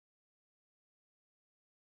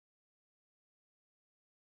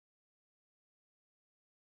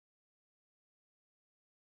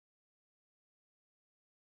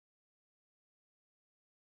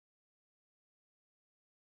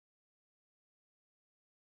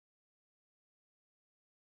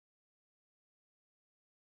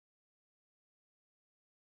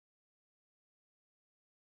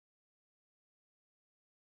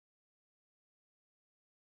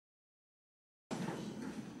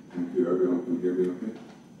Thank you. Everyone can hear me okay?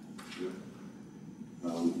 Yeah.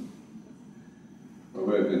 By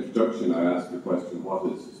way of introduction, I asked the question, what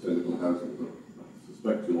is sustainable housing? But I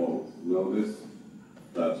suspect you all know this,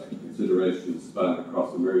 that considerations span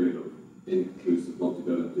across a myriad of inclusive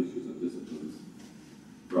multi-valent issues and disciplines,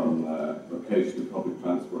 from location of public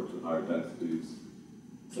transport to higher densities,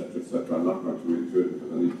 etc., etc. I'm not going to read through it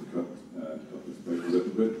because I need to cut this paper a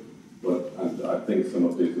little bit, and I think some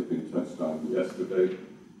of these have been touched on yesterday.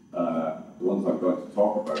 The ones I'm going to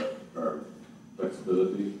talk about are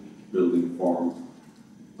flexibility, building forms,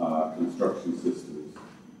 construction systems,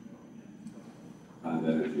 and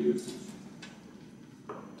energy usage.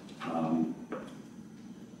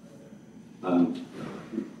 And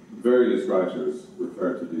various writers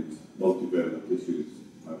refer to these multivalent issues.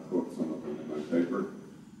 I've quoted some of them in my paper.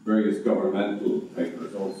 Various governmental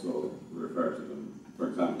papers also refer to them. For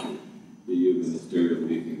example, EU ministerial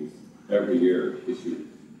meetings every year issue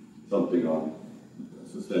something on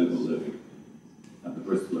sustainable living. And the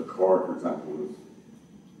Bristol Accord, for example, was,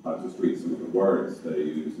 I'll just read some of the words they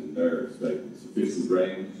use in their statement: sufficient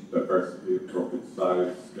range, diversity, appropriate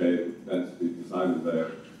size, scale, density, design and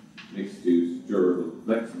layout, mixed use, durable,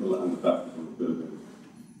 flexible and adaptable buildings,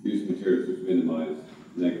 use materials which minimise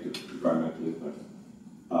negative environmental impacts.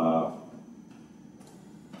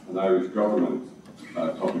 An Irish government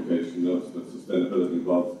publication notes that sustainability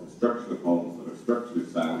involves construction of homes that are structurally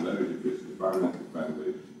sound, energy efficient, environmentally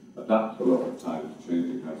friendly, adaptable over time to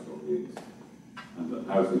changing household needs, and that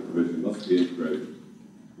housing provision must be integrated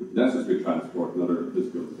with necessary transport and other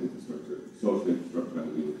physical infrastructure, social infrastructure and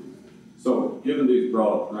amenities. So, given these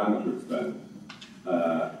broad parameters then,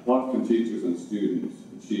 what can teachers and students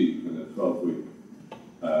achieve in a 12-week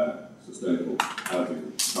sustainable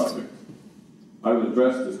housing project? I will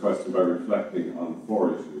address this question by reflecting on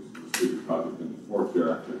 4 issues in the student project in the 4th year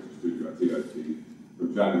architecture studio at DIT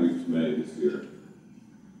from January to May this year.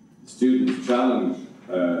 The students' challenge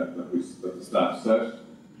that the staff set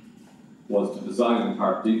was to design in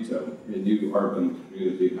part detail a new urban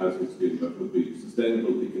community housing scheme that would be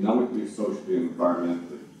sustainable economically, socially and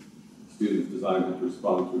environmentally. Students' design had to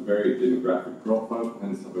respond to a varied demographic profile,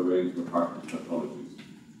 hence have a range of apartment typologies.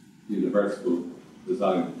 Universal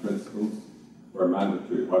design principles were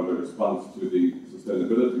mandatory, while the response to the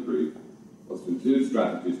sustainability brief was to include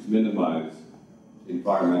strategies to minimise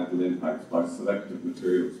environmental impacts by selective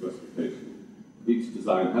material specification. Each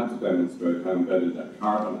design had to demonstrate how embedded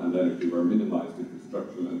carbon and energy were minimised in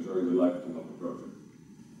construction and during the lifetime of the project.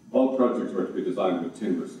 All projects were to be designed with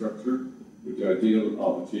timber structure, with the ideal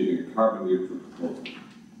of achieving a carbon-neutral proposal.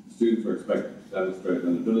 Students were expected to demonstrate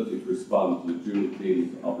an ability to respond to the dual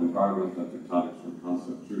themes of environment and tectonics from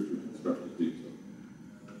concept through to constructive detail.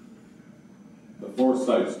 The 4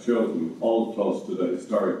 sites chosen, all close to the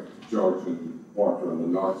historic Georgian quarter on the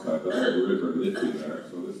north side, that's the River Liffey there,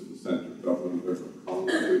 so this is the centre of Dublin, River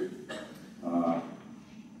Conway.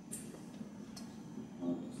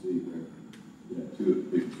 See there, yeah, 2 of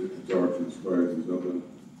the big Georgian squares in Dublin.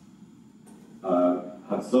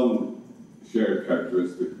 Had some shared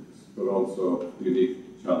characteristics, but also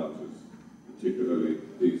unique challenges, particularly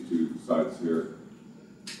these 2 sites here,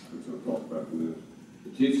 which I'll talk about in a minute.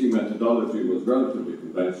 The teaching methodology was relatively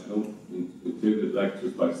conventional, included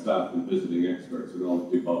lectures by staff and visiting experts in all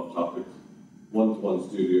of the above topics, one-to-one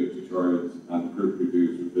studio tutorials, and group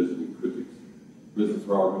reviews with visiting critics. Visits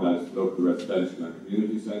were organised at local residential and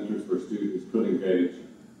community centres where students could engage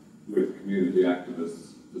with community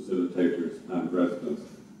activists, facilitators, and residents.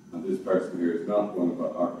 And this person here is not one of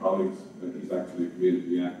our colleagues, he's actually a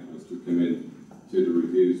community activist who came in to the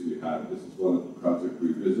reviews we had. This is one of the projects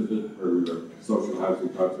we visited, where we were, social housing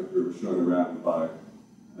project, we were shown around by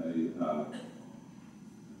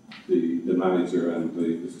the manager, and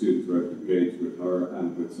the students were engaged with her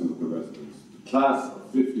and with some of the residents. The class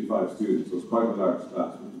of 55 students was quite a large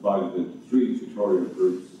class, was divided into 3 tutorial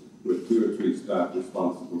groups with 2 or 3 staff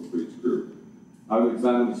responsible for each group. I will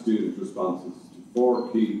examine the students' responses to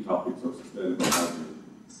 4 key topics of sustainable housing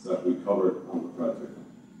that we covered on the project.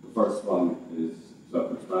 The first one is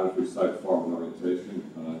self-explanatory, site form and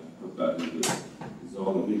orientation, and I put that in the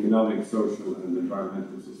zone of economic, social and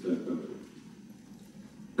environmental sustainability.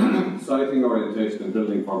 Siting, orientation and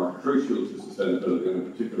building form are crucial to sustainability and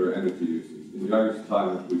in particular energy usage. In the Irish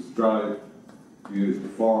climate, we strive to use the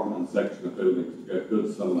form and section of buildings to get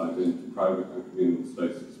good sunlight into private and communal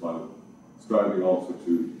spaces while striving also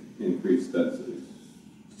to increase densities.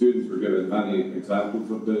 Students were given many examples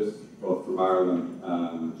of this, both from Ireland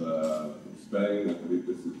and from Spain. I believe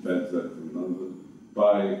this is Bedzed from London,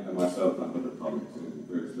 by myself and other colleagues in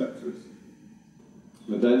various lectures.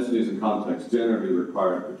 The densities and context generally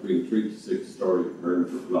required between 3 to 6 story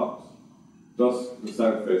perimeter blocks. Thus, the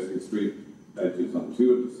south-facing street edges on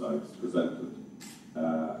 2 of the sites presented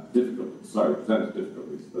difficulties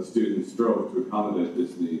as students strove to accommodate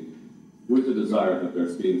this need with the desire that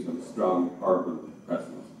their schemes have a strong urban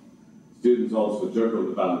presence. Students also juggle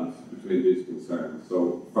the balance between these concerns.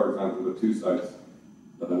 So, for example, the 2 sites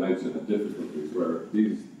that I mentioned had difficulties where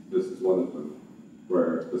this is one of them,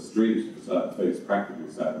 where the street faced practically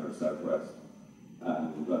south or southwest,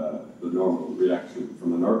 and the normal reaction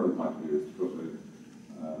from an urban point of view is to put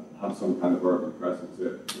have some kind of urban presence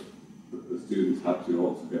here. The students had to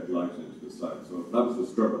also get light into the site, so that was the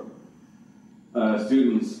struggle.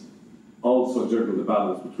 Students also juggled the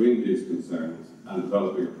balance between these concerns and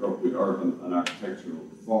developing appropriate urban and architectural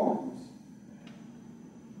forms.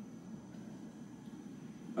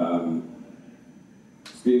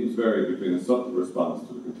 Schemes vary between a subtle response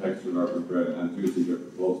to the contextual urban grid and using their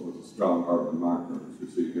proposal as a strong urban marker, which we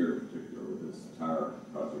see here in particular with this tower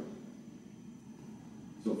project.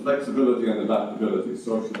 So flexibility and adaptability,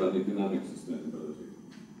 social and economic sustainability.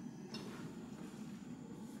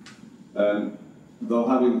 Though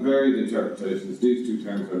having varied interpretations, these 2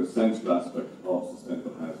 terms are an essential aspect of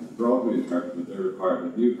sustainable housing. Broadly interpreted, they require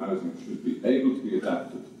that new housing should be able to be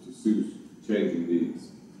adapted to suit changing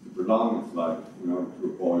needs, to prolong its life in order to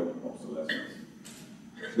avoid obsolescence.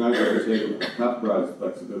 Schneider is able to categorize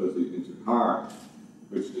flexibility into hard,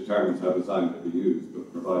 which determines how design may be used,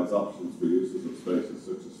 but provides options for uses of spaces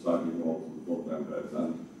such as sliding walls and fold-down beds,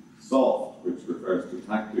 and soft, which refers to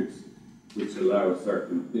tactics which allow a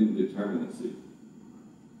certain indeterminacy.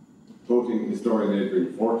 Quoting historian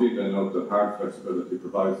Adrian Forty, they note that hard flexibility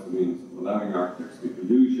provides the means of allowing architects the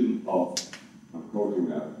illusion of, I'm quoting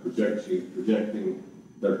now, projecting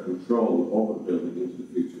their control over the building into the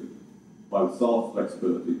future, while soft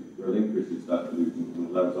flexibility relinquishes that illusion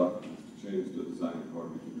and allows architects to change the design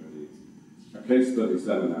according to their needs. A case study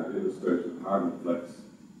seminar illustrated hard and flex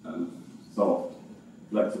and soft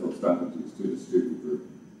flexible strategies to the student group.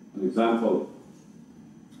 An example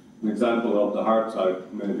of the hard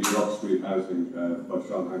type may be Rock Street housing by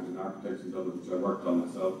Sean Hampton Architects in Dublin, which I worked on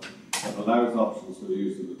myself, that allows options for the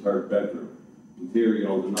use of the 3rd bedroom. In theory,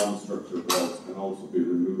 all the non-structural walls can also be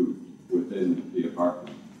removed within the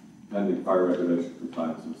apartment, pending fire regulation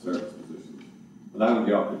compliance and service positions, allowing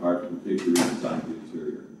the occupier to completely redesign the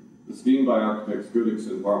interior. The scheme by architects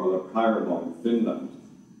Gulliksen, Vormala, Kairamo in Finland,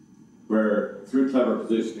 where through clever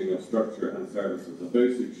positioning of structure and services, a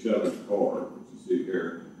basic shell and core, which you see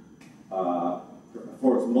here,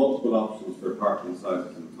 affords multiple options for apartment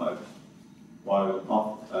sizes and types, while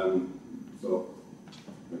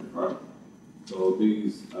so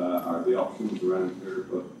these are the options around here,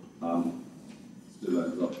 but still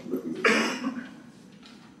ends up looking the same.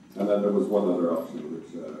 And then there was one other option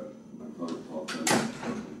which my colleague Paul mentioned.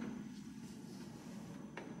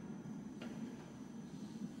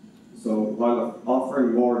 So while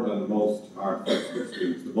offering more than most art flexible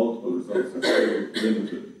schemes, the multiple results are still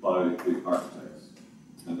limited by the architects,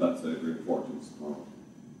 and that's Adrian Fortune's point.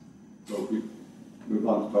 So if we move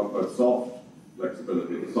on to talk about soft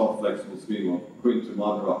flexibility, the soft flexible scheme of Quinta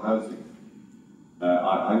Monroe housing,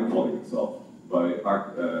 I'm calling it soft,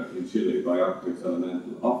 in Chile by Architects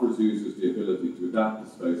Elemental, offers users the ability to adapt the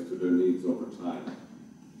space to their needs over time.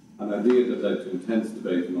 An idea that led to intense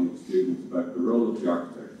debate among the students about the role of the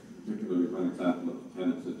architect, particularly when an example of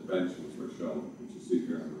tenants' interventions were shown, which you see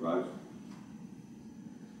here on the right.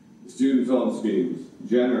 The students' own schemes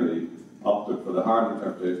generally opted for the hard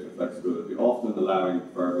interpretation of flexibility, often allowing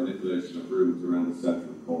for manipulation of rooms around the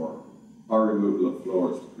central core, or removal of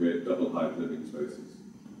floors to create double-height living spaces.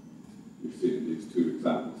 You see in these 2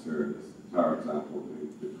 examples here, in this tower example,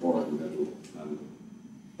 the core in the middle, and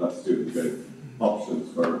that student gave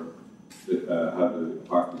options for how the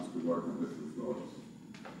apartments could work on different floors.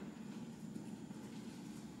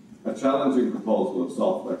 A challenging proposal of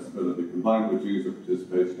soft flexibility combined with user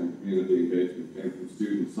participation and community engagement came from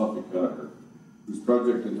student Sophie Kelleher, whose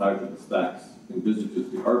project entitled The Stacks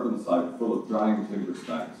envisages the urban site full of drying timber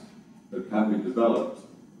stacks that can be developed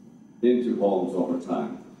into homes over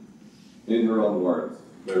time. In her own words,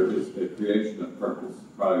 there is a creation of purpose,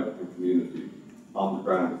 pride and community on the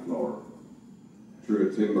ground floor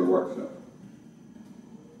through a timber workshop,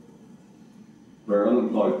 where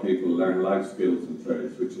unemployed people learn life skills and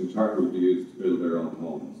trades, which in turn will be used to build their own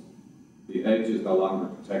homes. The edge is no longer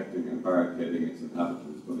protecting and barricading its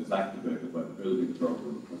inhabitants, but is activated by the building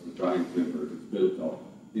program as the drying timber is built up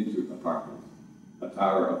into apartments, a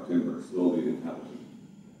tower of timber slowly inhabited.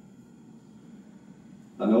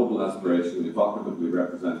 A noble aspiration, evocatively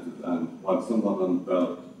represented, and while somewhat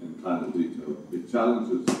undeveloped, in plan and detail. It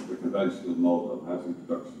challenges the conventional mode of housing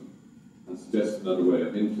production and suggests another way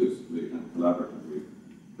of inclusively and collaboratively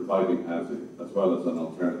providing housing, as well as an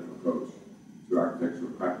alternative approach to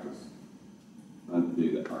architectural practice and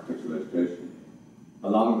indeed architectural education,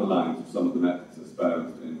 along the lines of some of the methods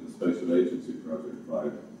espoused in the Spatial Agency Project by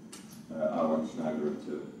Alan Schneider and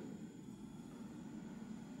Till.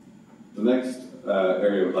 The next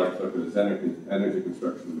area we'd like to look at is energy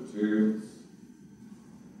construction materials.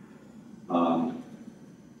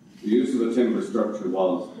 The use of a timber structure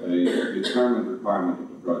was a determined requirement of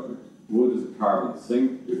the project. Wood is a carbon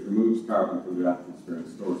sink. It removes carbon from the atmosphere and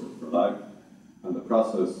stores it for life. And the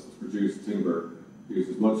process to produce timber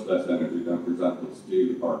uses much less energy than, for example,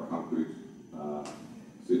 steel or concrete.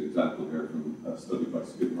 See an example here from a study by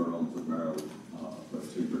Skidmore, Owens and Merrill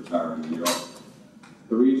about timber tower in New York.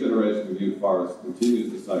 The regeneration of new forests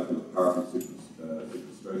continues the cycle of carbon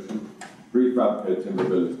sequestration. Prefabricated timber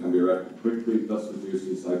buildings can be erected quickly, thus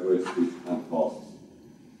reducing site wastage and costs.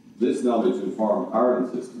 This knowledge informed our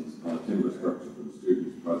insistence on a timber structure for the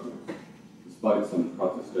students' project, despite some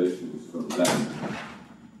protestations from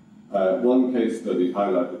them. One case study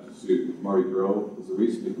highlighted to students, Murray Grove, is a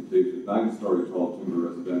recently completed 9-storey tall timber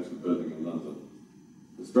residential building in London.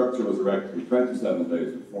 The structure was erected in 27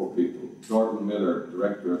 days with 4 people. Jordan Miller,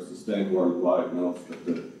 Director of Sustain Worldwide, notes that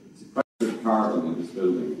the sequestered carbon in this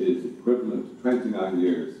building is equivalent to 29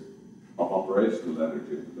 years of operational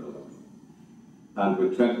energy in the building. And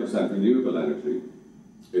with 20% renewable energy,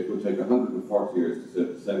 it would take 140 years to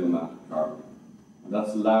save the same amount of carbon. And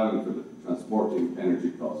that's allowing for the transporting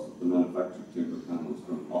energy costs of the manufactured timber panels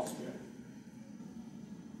from Austria.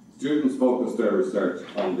 Students focused their research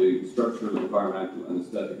on the structural, environmental and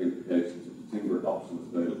aesthetic implications of the timber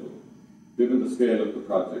options available. Given the scale of the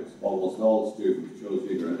projects, almost all students chose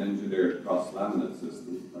either an engineered cross-laminate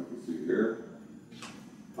system, like you see here,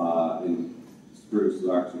 in spruce,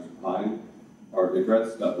 larch and pine, or a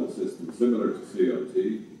Gretz-Staple system similar to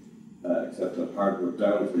COT, except that hardwood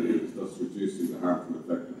downs are used, thus reducing the harmful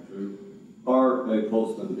effect of glue, or a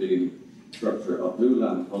post and beam structure of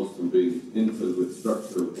blueland post and beams infilled with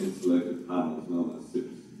structural insulated panels known as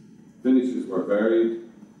SIPs. Finishes were varied,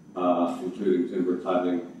 including timber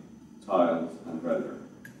cladding, tiles, and render.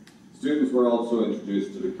 Students were also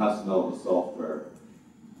introduced to the Casanova software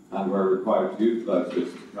and were required to utilize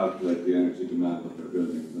this to calculate the energy demand of their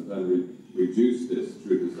buildings and then reduce this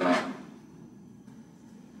through design,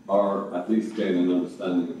 or at least gain an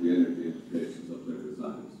understanding of the energy implications of their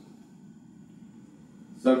designs.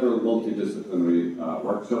 Several multidisciplinary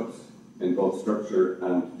workshops in both structure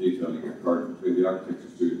and detailing occurred between the architecture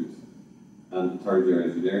students and the third-year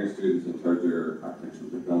engineering students and third-year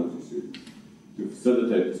architectural technology students to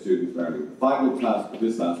facilitate the students' learning. The final task of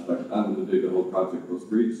this aspect and indeed the whole project was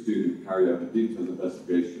for each student to carry out a detailed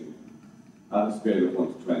investigation at a scale of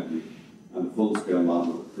 1 to 20 and a full-scale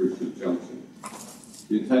model of a crucial junction.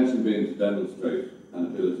 The intention being to demonstrate an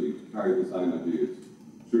ability to carry design ideas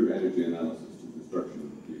through energy analysis to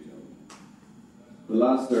construction detail. The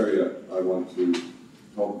last area I want to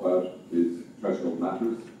talk about is threshold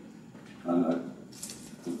matters, and I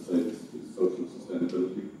would say this is social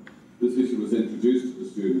sustainability. This issue was introduced to the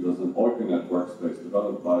students as an OIKONET workspace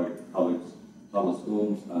developed by colleagues Thomas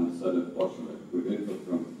Holmes and Sedef Boschele, with input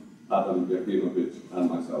from Adam Yakimovic and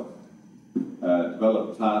myself.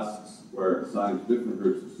 Developed tasks were assigned to different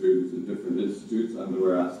groups of students in different institutes, and they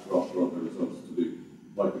were asked to upload their results to the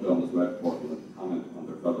OIKONET web portal and comment on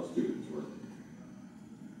their fellow students' work.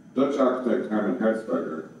 Dutch architect Herman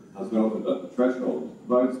Hertzberger has noted that the threshold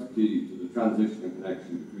provides the key to the transition and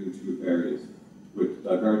connection between two areas with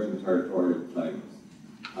divergent territorial claims,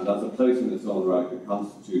 and as a place in its own right, it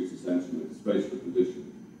constitutes essentially a spatial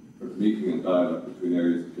condition for the meeting and dialogue between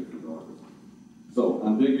areas of different orders. So,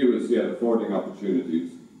 ambiguous yet affording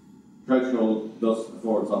opportunities, threshold thus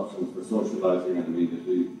affords options for socialising and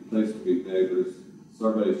amenity, a place to meet neighbours,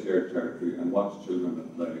 survey shared territory and watch children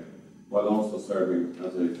at play, while also serving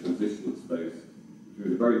as a transitional space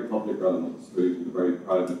between the very public realm of the street and the very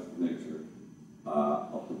private nature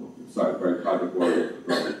of the very private world of the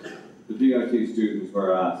project. The DIT students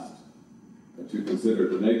were asked to consider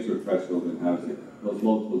the nature of threshold in housing, those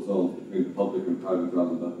multiple zones between the public and private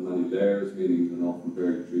realm that have many layers, meanings, and often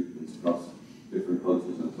varied treatments across different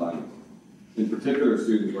cultures and climates. In particular,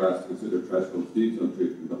 students were asked to consider threshold's detailed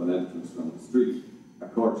treatment of an entrance from the street, a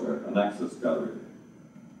courtyard, an access gallery,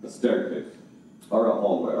 a staircase, or a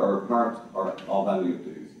hallway, or a part of any of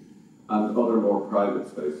these, and other more private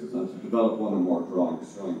spaces, and to develop one or more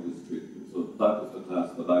drawings showing this treatment. So that was the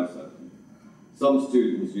task that I set. Some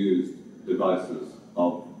students used devices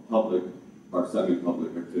of public or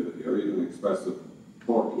semi-public activity, or even expressive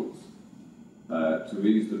portal to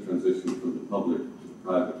ease the transition from the public to the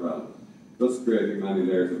private realm, thus creating many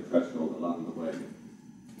layers of threshold along the way.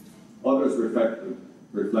 Others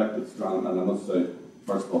reflected strong, and I must say,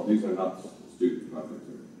 first of all, these are not student projects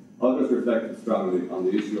here. Others reflected strongly on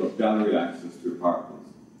the issue of gallery access to apartments,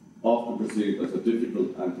 often perceived as a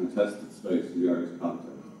difficult and contested space in the Irish context.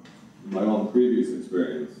 In my own previous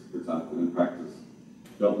experience, for example, in practice,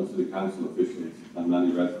 Dublin City Council officials and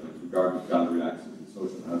many residents regarded gallery access in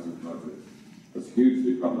social housing projects as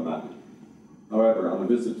hugely problematic. However, on a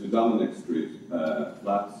visit to Dominic Street,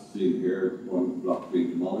 flats seen here, one block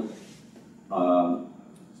being demolished,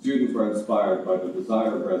 students were inspired by the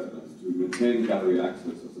desire of residents to maintain gallery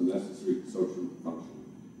access as a necessary social function,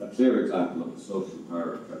 a clear example of the social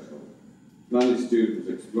power threshold. Many students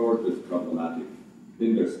explored this problematic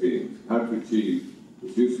in their schemes, how to achieve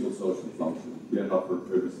this useful social function, yet offer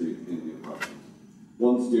privacy in the apartments.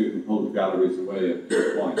 One student pulled the galleries away at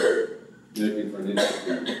 2 points, making for an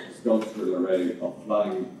interesting sculptural array of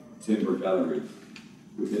flying timber galleries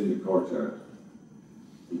within the courtyard.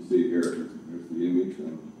 You can see here, here's the image,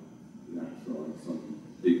 and yeah, so some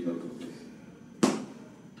details of this.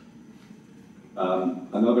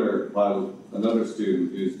 Another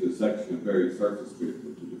student used a section of varied surface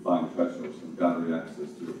treatment to define thresholds from gallery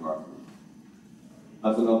access to apartments.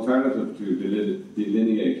 As an alternative to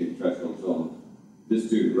delineating threshold zones, this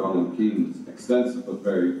student, Ronan Keen's extensive but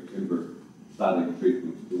varied timber cladding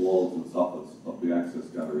treatment to the walls and soffits of the access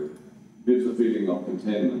gallery gives a feeling of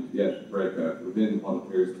containment, yet breakout within what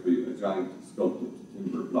appears to be a giant sculpted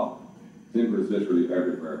timber block. Timber is literally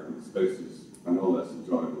everywhere, and the spaces are no less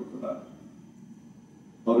enjoyable for that.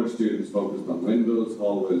 Other students focused on windows,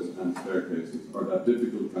 hallways, and staircases, or that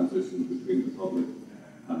difficult transition between the public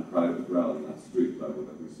and private realm at street level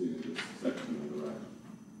that we see in this section on the right.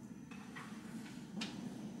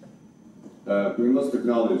 We must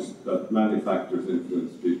acknowledge that many factors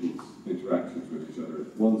influence people's interactions with each other.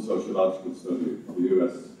 One sociological study of the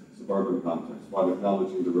US suburban context, while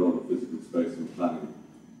acknowledging the role of physical space in planning,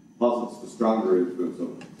 posits the stronger influence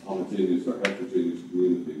of homogeneous or heterogeneous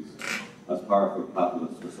communities as powerful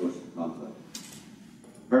catalysts for social contact.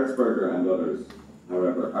 Hertzberger and others,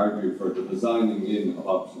 however, argue for the designing in of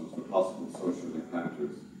options for possible social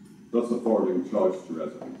encounters, thus affording choice to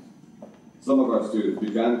residents. Some of our students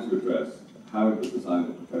began to address how the design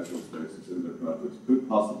of professional spaces in their projects could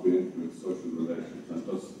possibly influence social relations and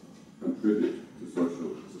thus contribute to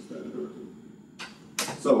social sustainability.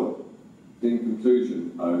 So, in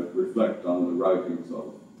conclusion, I reflect on the writings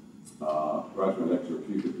of writer and lecturer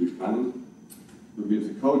Peter Buchanan, who gives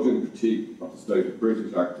a cogent critique of the state of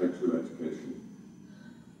British architectural education.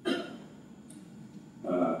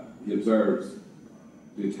 He observes,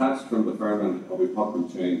 detached from the ferment of epochal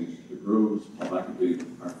change, the grooves of academia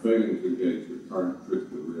are failing to engage with current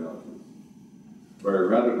critical realities, where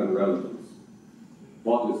rather than relevance,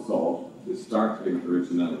 what is sought is startling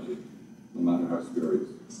originality, no matter how spurious.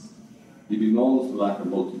 He bemoans the lack of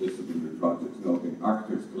multidisciplinary projects, noting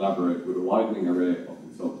architects collaborate with a widening array of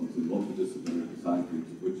consultants in multidisciplinary design teams,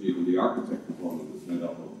 of which even the architect component is made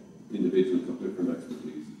up of individuals of different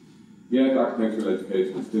expertise. Yet architectural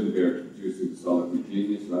education is still geared to producing solidly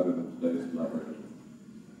genius rather than today's collaborator.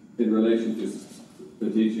 In relation to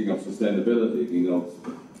the teaching of sustainability, he notes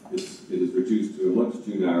that it is reduced to a much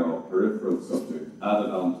too narrow peripheral subject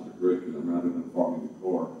added on to the curriculum rather than forming the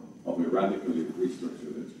core of a radically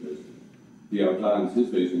restructured education. He outlines his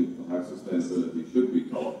vision of how sustainability should be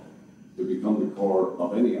taught to become the core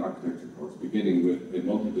of any architecture course, beginning with a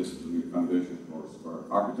multidisciplinary foundation course for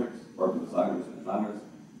architects, urban designers and planners,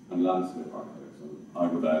 and landscape architects, and I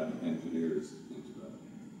would add engineers into that.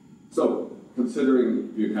 So, considering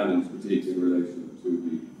Buchanan's critique in relation to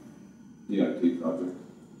the EIT project,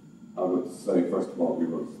 I would say, first of all, we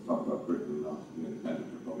will talk about Britain, not the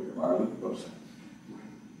independent Republic of Ireland, but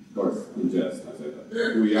of course, in jest, I say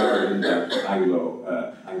that. We are in that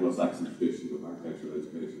Anglo-Saxon tradition of architectural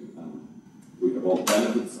education, and we have all the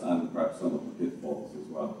benefits and perhaps some of the pitfalls as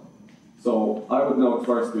well. So I would note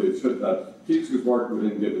firstly that teachers work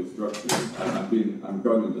within given structures, and I'm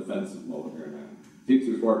going in defensive mode here now.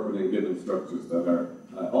 Teachers work within given structures that are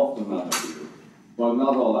often not ideal. While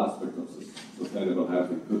not all aspects of sustainable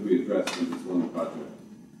housing could be addressed in this one project,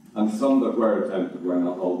 and some that were attempted were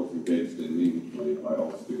not always engaged in meaningfully by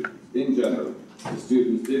all students. In general, the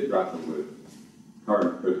students did grapple with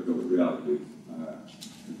current critical realities,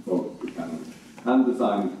 both Buchanan, and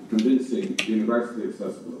designed convincing, universally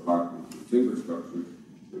accessible apartments with timber structures,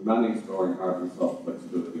 with many exploring hard and soft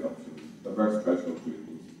flexibility options, diverse threshold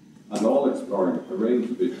treatments, and all exploring a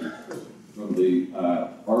range of issues from the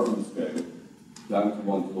urban scale down to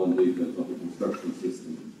one-to-one details of the construction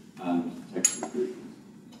system and technical treatment.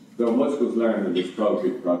 So much was learned in this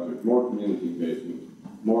 12-week project: more community engagement,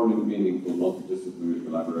 more meaningful multidisciplinary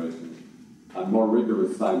collaboration, and more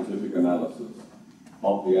rigorous scientific analysis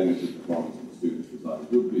of the energy performance of the students' design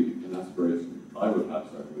would be an aspiration I would have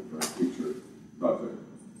certainly for a future project.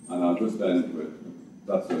 And I'll just end with,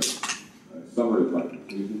 that's a summary of my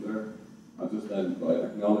conclusion there. I'll just end by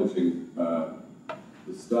acknowledging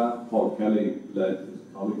the staff. Paul Kelly his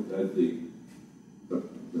colleague led the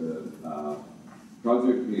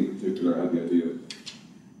project. He in particular had the idea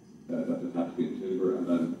that it had to be in timber, and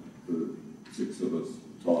then the 6 of us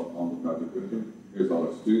taught on the project with him. Here's all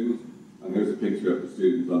our students, and here's a picture of the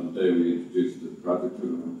students on the day we introduced the project to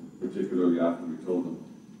them, particularly after we told them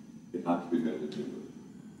it had to be made in timber.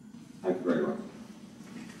 Thank you very much.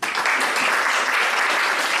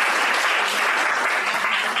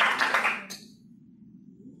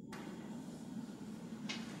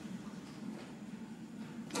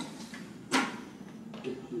 Do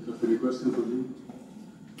you have any questions for me?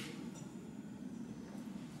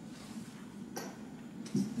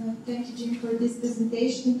 Thank you, Jim, for this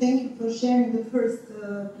presentation. Thank you for sharing the first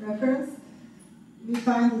reference. We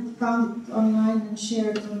found it online and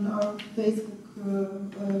shared on our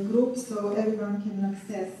Facebook group, so everyone can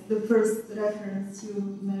access the first reference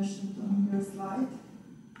you mentioned on your slide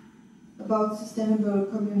about sustainable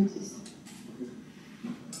communities.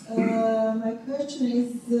 My question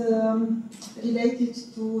is related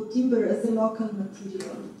to timber as a local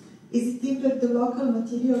material. Is timber the local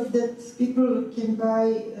material that people can buy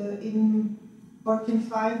or can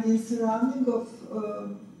find in surrounding of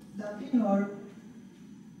Dublin, or?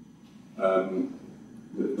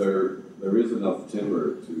 There is enough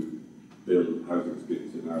timber to build housing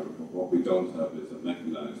schemes in Ireland, but what we don't have is a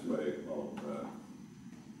mechanised way of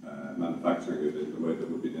manufacturing it in the way that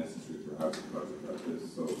would be necessary for a housing project like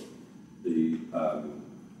this. So the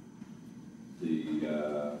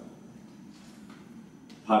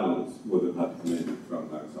panels would have had to come in from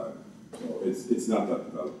outside. So it's not that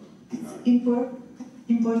developed.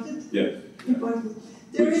 Imported? Yes. Imported.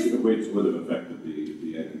 Which would have affected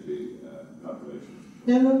the energy calculations.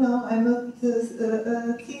 No, I'm not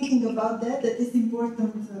thinking about that. That is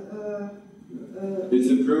important. It's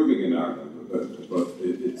improving in Ireland, but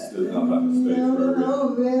it's still not at the stage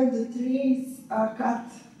where the trees are cut.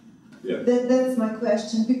 Yeah. That's my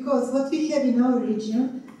question, because what we have in our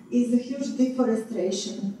region is a huge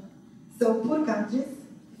deforestation. So poor countries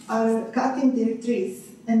are cutting their trees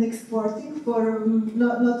and exporting for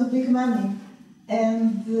not a big money.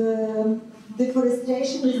 And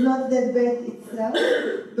deforestation is not that bad itself,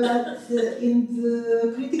 but in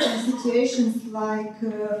the critical situations like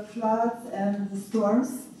floods and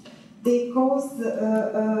storms, they cause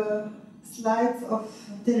slides of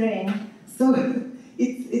terrain. So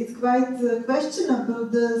it's quite questionable,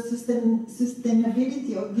 the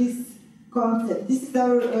sustainability of this concept. This is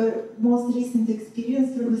our most recent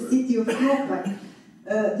experience from the city of Kropan.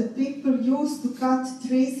 The people used to cut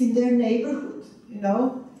trees in their neighborhood,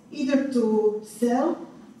 either to sell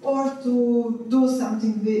or to do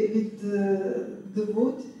something with the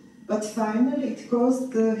wood. But finally it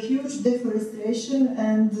caused a huge deforestation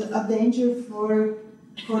and a danger for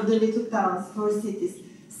the little towns, for cities.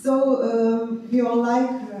 So we all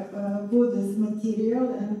like wood as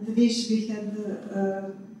material and wish we had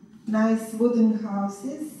nice wooden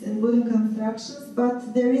houses and wooden constructions,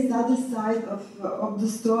 but there is other side of the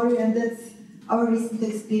story, and that's our recent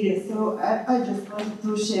experience. So I just wanted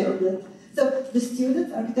to share that. So the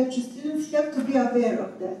students, architecture students, have to be aware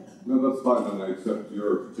of that. No, that's fine, and I accept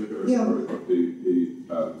your particular story,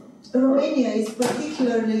 but Romania is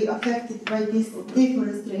particularly affected by this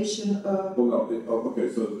deforestation. Okay,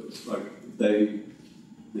 so like the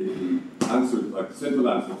answer, like the simple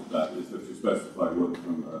answer to that is that you specify wood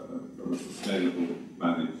from a sustainable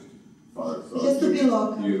managed forest. So it has to be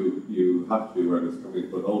local. You have to be aware it's coming,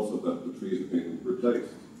 but also that the trees are being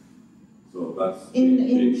replaced. So that's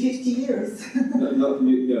in 50 years.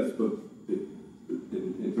 Yes, but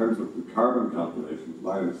in terms of the carbon calculations,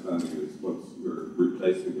 my understanding is once you're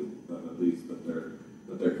replacing them, that at least that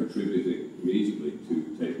they're contributing immediately to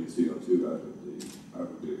taking CO2 out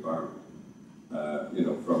of the environment.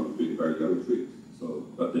 From being very young trees. So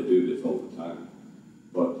that they do this all the time.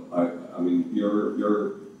 But I mean,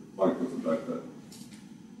 your point was about that.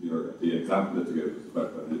 The example that you gave was about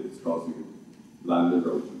that it's causing land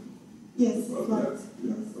erosion. Yes, well, floods.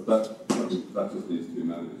 Yes. But that just needs to be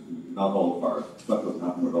managed. Not all forests. That doesn't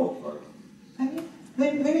happen with all forests. I mean,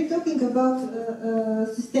 when we're talking about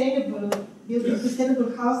sustainable building,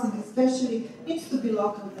 sustainable housing, especially, needs to be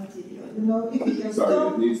local material. If we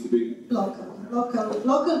have it needs to be local.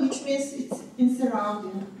 Local, which means it's in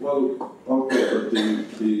surrounding. Well, okay, but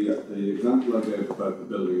the example I gave about the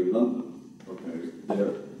building in London, okay,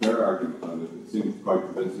 their argument on it seems quite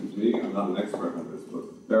convincing to me. I'm not an expert on this,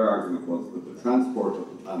 but their argument was that the transport of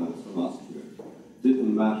the panels from Austria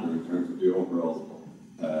didn't matter in terms of the overall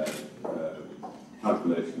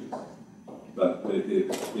calculations. That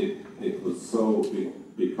it was so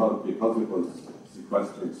because it was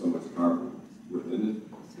sequestering so much carbon within it,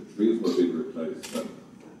 the trees were being replaced. That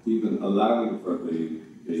even allowing for the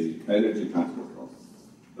energy transport costs,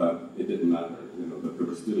 that it didn't matter. You know, that they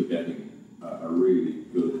were still getting a really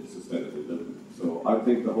good sustainable building. So I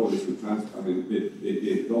think the whole issue of transport. I mean,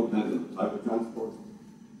 it all depends on the type of transport.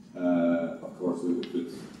 Of course, if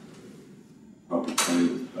it's probably train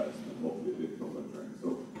is the best, and hopefully they go by train. So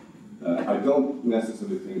I don't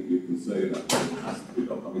necessarily think you can say that it has to be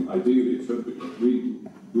done. I mean, ideally it should be, but we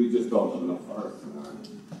just don't have enough forests in Ireland.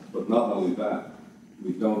 But not only that,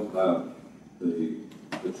 we don't have the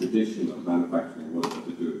tradition of manufacturing wood that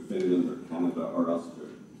they do in Finland or Canada or Austria.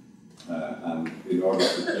 And in order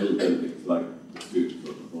to build buildings like the students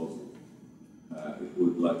are proposing, it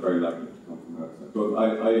would very likely to come from outside. But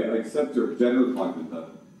I accept your general point in that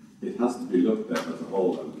it has to be looked at as a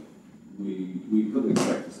whole, and we couldn't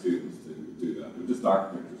expect the students to do that. They're just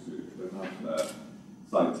architecture students, they're not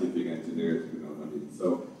scientific engineers, you know what I mean?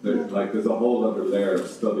 So there's a whole other layer of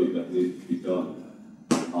study that needs to be done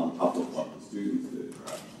on top of what the students did.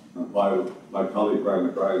 And while my colleague Brian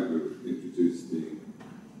McBride, who introduced the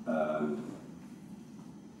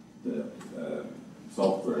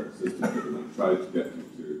software system and tried to get them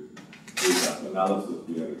to do that analysis of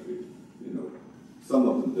the energy, you know, some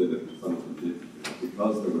of them did it and some of them didn't,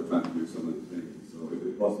 because they were trying to do some of the things. So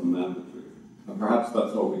it wasn't mandatory. And perhaps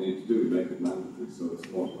that's what we need to do, make it mandatory, so it's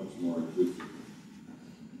much more inclusive.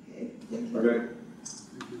 Okay, thank you. Okay.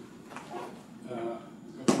 I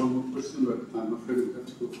have one more question, but I'm afraid we have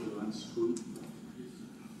to go for the lunch soon.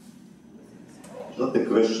 Not a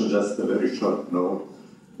question, just a very short note.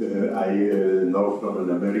 I know from an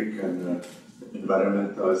American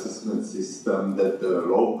environmental assessment system that the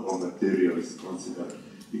local material is considered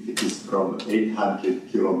if it is from 800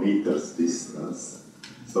 kilometers distance.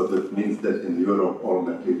 So that means that in Europe all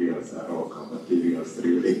materials are local materials,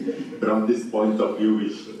 really. From this point of view,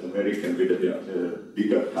 which American with a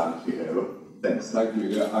bigger country have. Thanks. Thank you.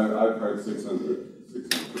 Yeah, I've heard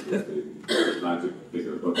 650 magic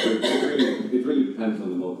figure, but it really depends on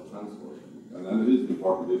the mode of transport, and it is an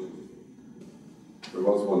important issue. There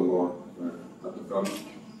was one more there at the front.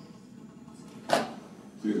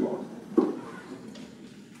 Two more.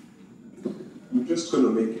 I'm just going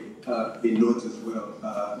to make a note as well.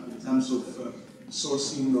 In terms of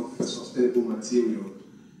sourcing of sustainable material,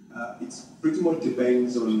 it pretty much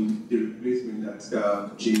depends on the replacement that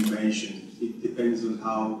Jim mentioned. It depends on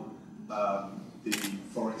how the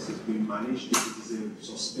forest is being managed. If it is a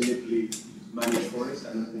sustainably managed forest,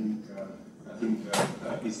 I think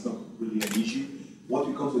it's not really an issue. What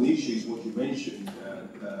becomes an issue is what you mentioned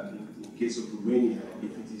in case of Romania,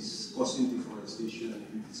 if it is causing deforestation and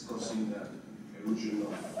if it is causing erosion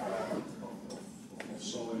of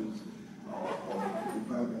soil or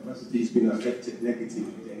biodiversity is being affected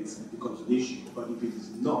negatively, then it becomes an issue. But if it is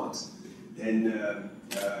not, then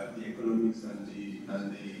the economics and the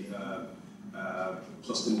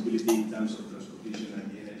sustainability in terms of transportation and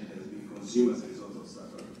the energy that has been consumed as a result of such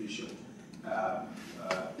transportation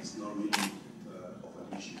is not really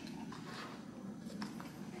of an issue.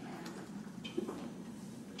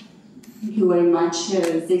 Thank you very much.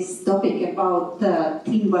 This topic about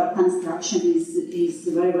timber construction is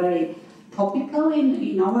very, very topical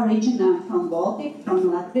in our region. I'm from Baltic,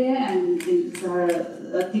 from Latvia, and timber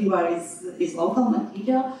is local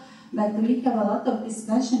material. But we have a lot of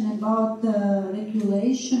discussion about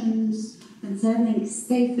regulations concerning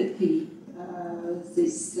safety,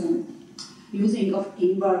 this using of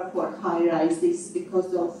timber for high rises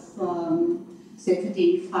because of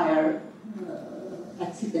safety fire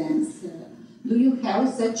accidents. Do you have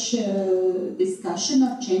such discussion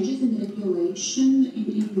of changes in regulation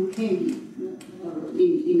in UK or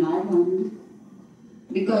in Ireland?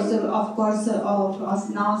 Because of course all of us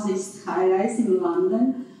know this high rise in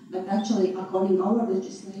London, but actually according to our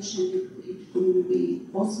legislation it wouldn't be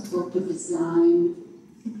possible to design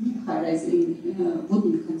high rise in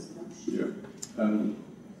wooden construction. Yeah.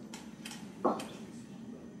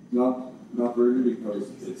 Not really, because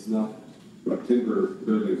it's not. Like timber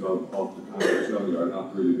buildings of the kind of show are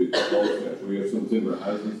not really big proposed yet. We have some timber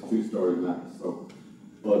houses, 2-story max. So,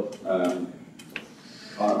 but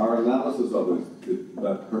our analysis of it is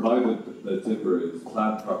that provided the timber is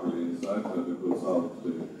clad properly inside, that it will solve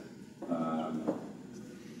the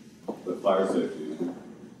the fire safety issue.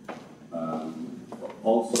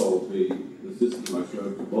 Also, the system I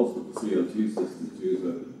showed you, most of the CLT systems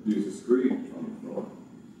use a screen on the floor,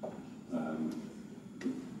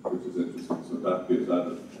 which is interesting. So that gives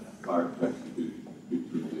added fire protection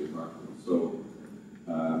between the apartments. So,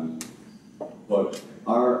 but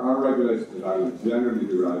our regulations in Ireland generally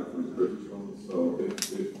derive from the British ones. So if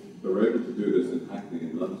they were able to do this in Hackney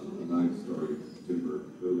in London, a 9-story timber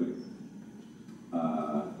building,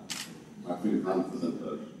 I feel confident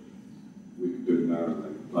that we could do it in Ireland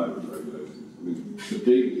and comply with the regulations. I mean, the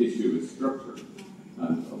big issue is structure.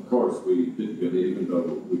 And of course, we didn't get, even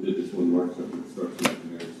though we did this one workshop with structural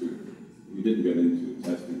engineers, we didn't get into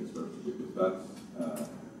testing the structure because that's,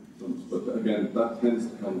 but again, that tends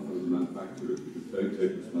to come from the manufacturers because they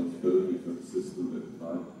take responsibility for the system they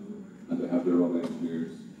develop and they have their own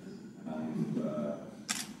engineers. And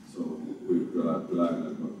so we rely on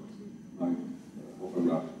them. But I hope I'm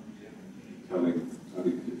not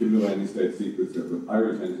giving away any state secrets here, but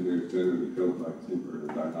Irish engineers generally don't like timber and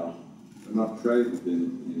they're not trained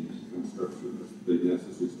in structural, the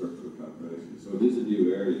necessary structural calculations. So it is a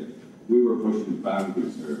new area. We were pushing the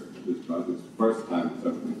boundaries here. This project, the first time it's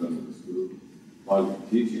ever been done in the school. While the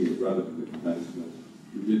teaching was relatively conventional,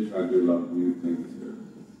 we did try and do a lot of new things here.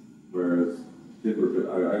 Whereas timber,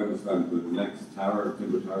 I understand that the next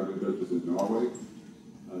timber tower we built is in Norway.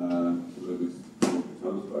 So maybe someone can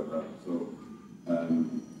tell us about that.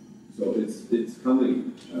 So it's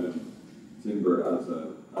coming. Timber as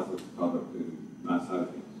a product in mass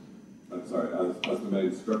housing. I'm sorry, as the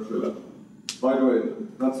main structure level. By the way,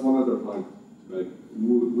 that's one other point to make.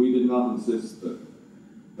 We did not insist that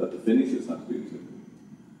the finishes had to be timber.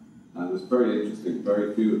 And it's very interesting,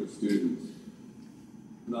 very few of the students,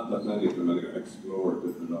 not that many of them anyway, explore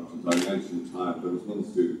different options. I mentioned tile. There was one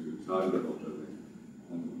student who tiled their whole building,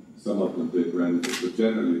 and some of them did renders, but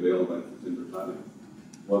generally they all went for timber tiling.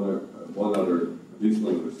 At least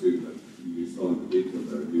one other student that you saw in the detail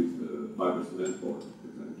there used the fibre cement board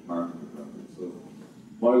as part of the project. So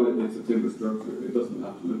while it's a timber structure, it doesn't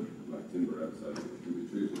have to look like timber outside. It can be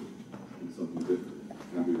treated in something different.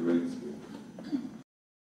 It can be a rain screen.